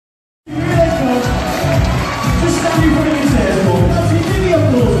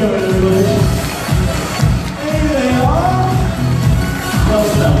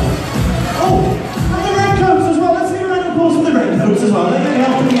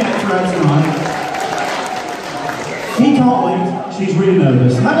she's really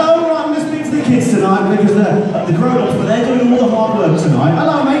nervous. Hello, right, I'm going to speak to the kids tonight because the grown-ups, but they're doing all the hard work tonight.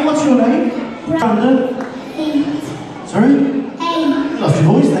 Hello, mate, what's your name? Brandon. Sorry? Hey. You lost your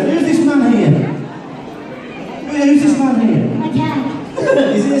voice then. Who's this man here? Who's this man here? My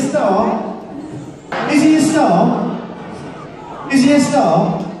dad. Is he a star? Is he a star? Is he a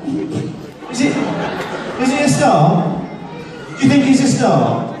star? Is he a star? Do you think he's a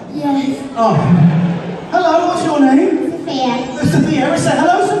star? Yes. Oh. Hello, what's your name? Sophia. Sophia. Say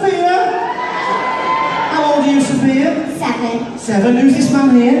hello, Sophia. How old are you, Sophia? 7. 7. Who's this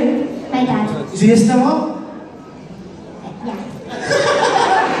man here? My dad. Is he a star? Yeah.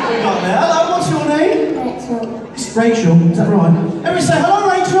 We got there. Hello, what's your name? Rachel. It's Rachel, is that right? Everybody say hello,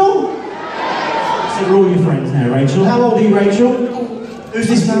 Rachel. So we're all your friends now, Rachel. How old are you, Rachel? 8. Who's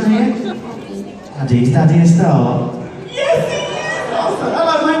this man here? Daddy. Is Daddy a star? Yes, he is! Awesome.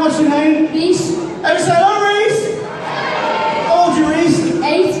 Hello, mate, what's your name? Reese. Everybody say hello, Reese! How old are you, Reese?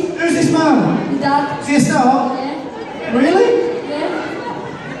 8. Who's this man? My dad. Is he a star? Yeah. Really?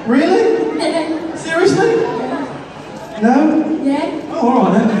 Yeah. Really? Seriously? No? Yeah. Oh,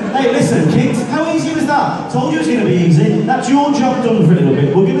 alright then. Hey, listen, kids, how easy was that? Told you it was going to be easy. That's your job done for a little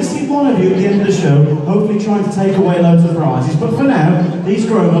bit. We're going to see one of you at the end of the show, hopefully trying to take away loads of prizes. But for now, these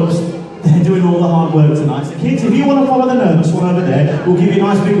grown-ups, they're doing all the hard work tonight. So kids, if you want to follow the nervous one over there, we'll give you a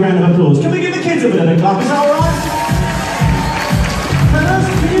nice big round of applause. Can we give the kids a bit of a clap? Is that alright? Fellas,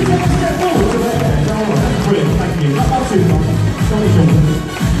 can you take a step forward to there? Is that alright? That's brilliant, thank you. Not too long. Sorry, Sean.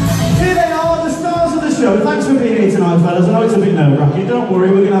 Here they are, the stars of the show. Thanks for being here tonight, fellas. I know it's a bit nerve-wracking. Don't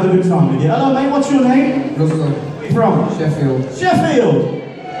worry, we're going to have a good time with you. Hello, mate. What's your name? Russell. Where are you from? Sheffield. Sheffield.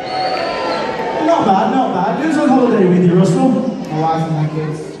 Not bad, not bad. Who's on holiday with you, Russell? My wife and my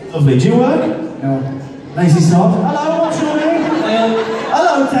kids. Lovely. Do you work? No. Lazy sod. Hello, what's your name? Dale.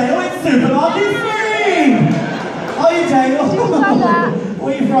 Hello, Dale. It's Supermarket Free. How are you, Dale?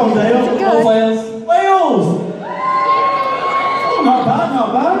 Where are you from, Dale? Wales. Wales. Not bad, not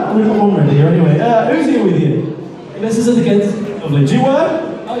bad. We've got one ready here anyway. Who's here with you? This is the kids. Lovely. Do you work?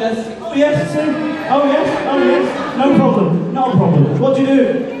 Oh yes. Oh yes, see? Oh yes, oh yes. No problem, no problem. What do you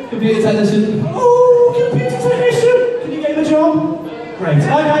do? Computer technician. Oh, computer technician. Can you get the job? Great.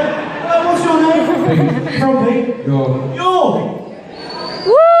 Okay. What's your name? From Pete? York. York.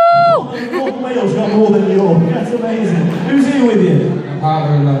 Woo! York, Wales got more than York. That's amazing. Who's here with you? My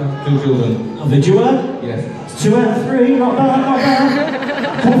partner and my 2 children. Lovely. Do you work? Yes. 2 out of 3, not bad, not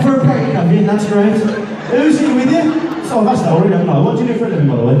bad. Come for a break, have you? That's great. Who's here with you? So that's not already, I don't know. What do you do for a living,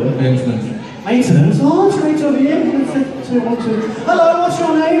 by the way? Maintenance. Maintenance? Oh, that's great over here. That's it. 2, 1, 2. Hello, what's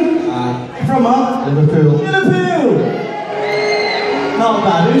your name? From Liverpool. Liverpool! Not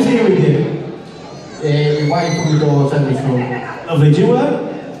bad. Who's here with you? My wife from the door sent me from. Lovely. Do you work?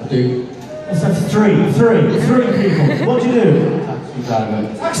 I do. That's 3 people. What do you do? Taxi driver.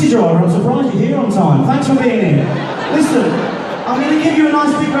 Taxi driver. I'm surprised you're here on time. Thanks for being here. Listen, I'm going to give you a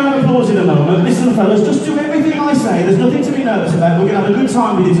nice big round of applause in a moment. Listen, fellas, just do everything I say. There's nothing to be nervous about. We're going to have a good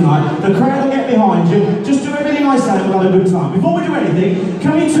time with you tonight. The crowd will get behind you. Just do everything I say and we'll have a good time. Before we do anything,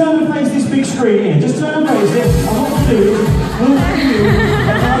 can we turn and face this big screen here? Just turn and face it. And what we'll do is, we'll give you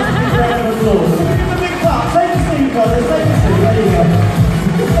a nice big round of applause. Give them a big clap. Take a seat, fellas. Take a seat. There you go.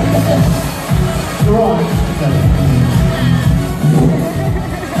 Right.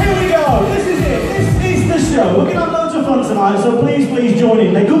 Here we go. This is it. This is the show. We're going to have loads of fun tonight, so please join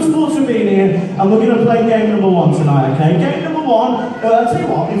in. They're good sports for being here, and we're going to play game number 1 tonight, okay? Game number 1, I'll tell you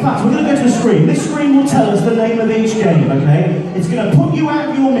what, in fact, we're going to go to the screen. This screen will tell us the name of each game, okay? It's going to put you out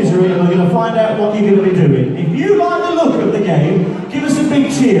of your misery, and we're going to find out what you're going to be doing. If you like the look of the game, give us a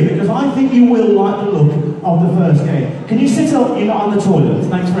big cheer, because I think you will like the look of the first game. Can you sit up? You're not on the toilet.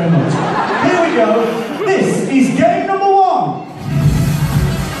 Thanks very much. Here we go. This is game number 1.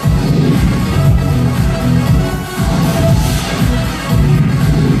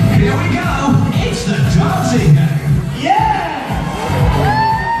 Here we go, it's the dancing game. Yeah!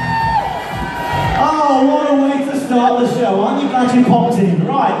 Oh, what a way to start the show. Aren't you glad you popped in?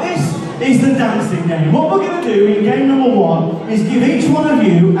 Right, this is the dancing game. What we're going to do in game number 1 is give each one of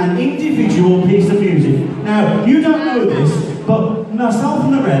you an individual piece of music. Now, you don't know this, but myself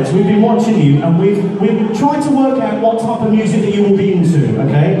and the Reds, we've been watching you and we've tried to work out what type of music that you will be into,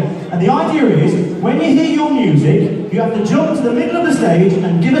 okay? And the idea is, when you hear your music, you have to jump to the middle of the stage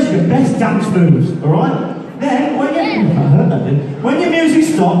and give us your best dance moves, alright? Then, when your music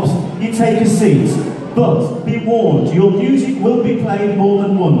stops, you take a seat. But, be warned, your music will be played more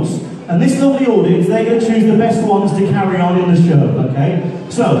than once. And this lovely audience, they're going to choose the best ones to carry on in the show, okay?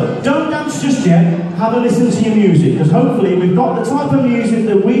 So, don't dance just yet, have a listen to your music, because hopefully we've got the type of music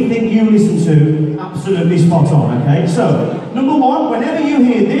that we think you listen to, absolutely spot on, okay? So, number one, whenever you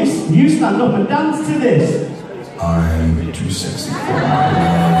hear this, you stand up and dance to this. I'm too sexy for my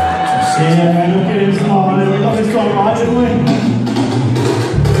love. Yeah, look at him smiling. We got this one right, didn't we?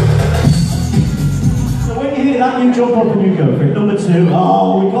 So when you hear that, you jump up and you go for it. Number two,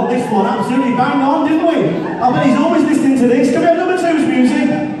 oh, we got this one absolutely bang on, didn't we? I bet he's always listening to this. Come here, number two's music.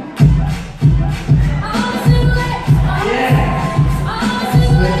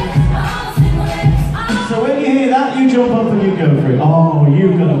 So when you hear that, you jump up and you go for it. Oh,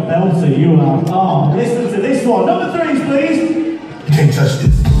 you've got a belter, you have. Oh, listen to this one. Number threes, please. Can't touch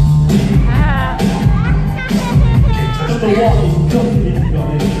this. Number one, you've got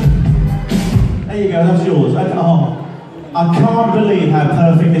this. There you go, that's yours. Okay. Oh, I can't believe how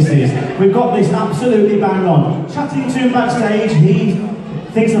perfect this is. We've got this absolutely bang on. Chatting to him backstage, he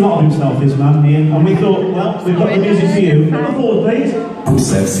thinks a lot of himself, this man here, and we thought, well, we've got the music for you. Number four, please. I'm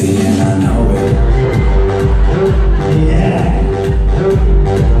sexy and I know it. Yeah.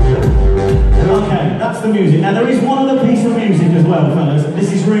 Okay, that's the music. Now there is one other piece of music as well, fellas.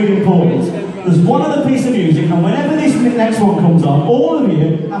 This is really important. There's one other piece of music, and whenever this next one comes on, all of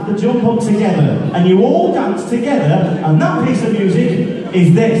you have to jump up together, and you all dance together, and that piece of music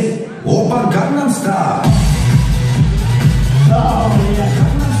is this. Oppa Gangnam Style. Oh, yeah.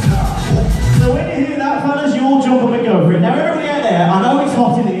 So when you hear that, fellas, you all jump up and go for it. Now everybody out there, I know it's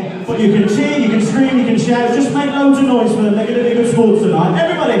hot in here, but you can cheer, you can scream, you can shout, just make loads of noise for them. They're going to be good sports tonight.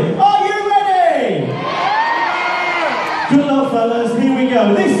 Everybody, are you ready? Good luck, fellas. Here we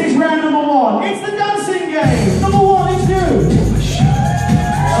go. This is round number one. It's the dancing game. Number one, it's you.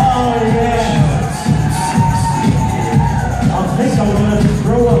 Oh, yeah. I think I'm going to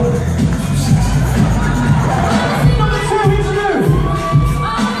throw up. Number two, it's you.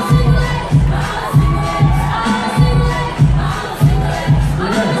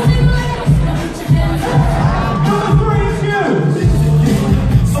 Number three, it's you.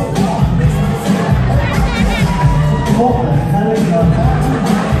 What the hell is that?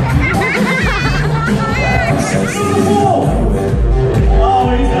 Number four. Oh,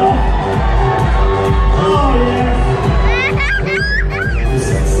 he's up. Oh, yeah.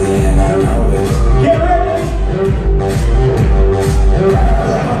 Get ready.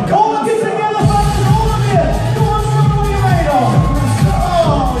 All of you together, fellas, all of you. Come on, show me what you're made of.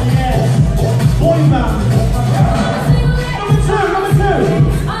 Oh, yeah. Boy band. Number two.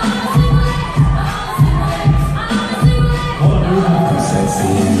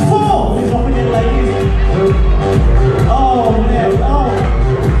 Four. It's up again, ladies. Oh, yeah. Oh.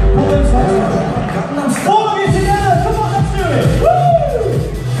 Put those hands up. All of you together. Come on, let's do it. Woo!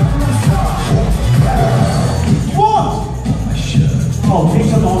 One. Oh, take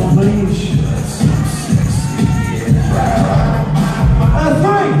some on, please.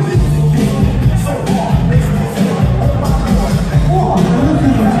 Three. What on earth are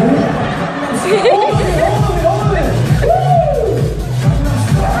you doing? All of it. Woo!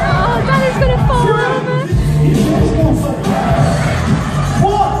 Oh, Daddy's gonna fall over.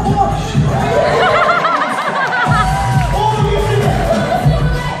 What? All of you together.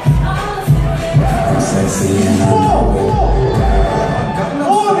 Four.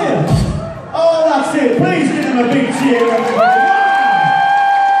 All of you. Oh, that's it. Please give them a big cheer, everybody.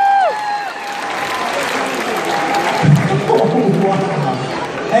 Oh, wow.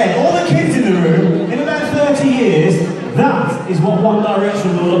 Hey, all the kids in the room, in about 30 years, that is what One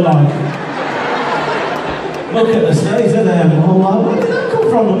Direction will look like. Look at the stage of them. Oh, wow. Where did that come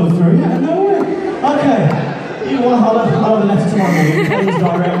from, number three? Out of nowhere. Okay. You want to holler the letter to my mum. Please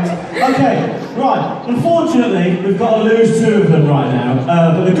direct. Okay, right. Unfortunately, we've got to lose two of them right now.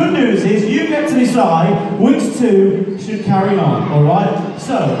 But the good news is you get to decide which two should carry on, alright?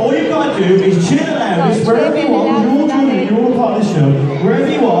 So, all you've got to do is cheer the loudest wherever you are. You're all joining, you're all part of the show. Wherever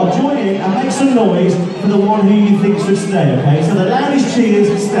you are, join in and make some noise for the one who you think should stay, okay? So the loudest cheers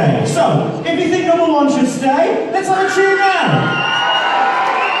stay. So, if you think number one should stay, let's have a cheer now.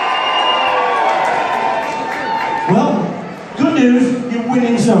 Well, good news, you're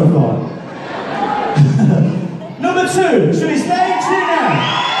winning so far. Number two, should he stay? Cheer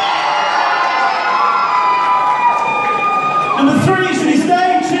now. Number three, should he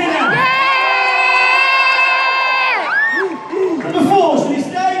stay? Cheer now. Number four, should he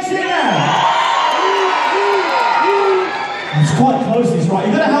stay? Cheer now. It's quite close, this, right?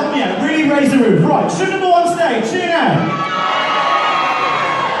 You've got to help me out. Really raise the roof. Right, should number one stay? Cheer now.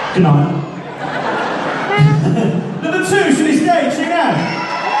 Good night. Number two, should he stay? Cheer now.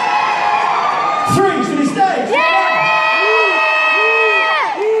 Three, should he stay? Cheer now.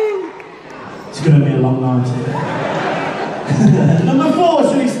 It's going to be a long night. Number four,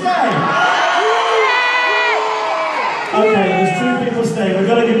 should he stay? Okay, there's two people staying. We've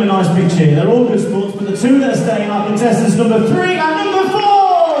got to give them a nice big cheer. They're all good sports, but the two that are staying are contestants number 3 and number 4.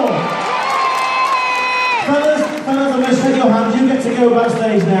 Fellas, I'm going to shake your hands. You get to go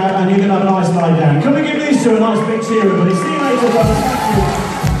backstage now, and you're going to have a nice lie down. Come and give these two a nice big cheer, everybody. See you later, fellas. Thank you.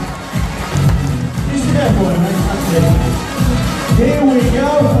 You sit there for a minute. That's it. Here we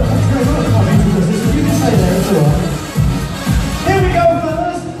go. You can stay there, it's all right. Here we go,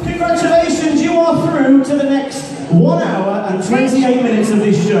 fellas. Congratulations, you are through to the next 1 hour and 28 minutes of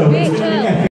this show. It's going to be epic.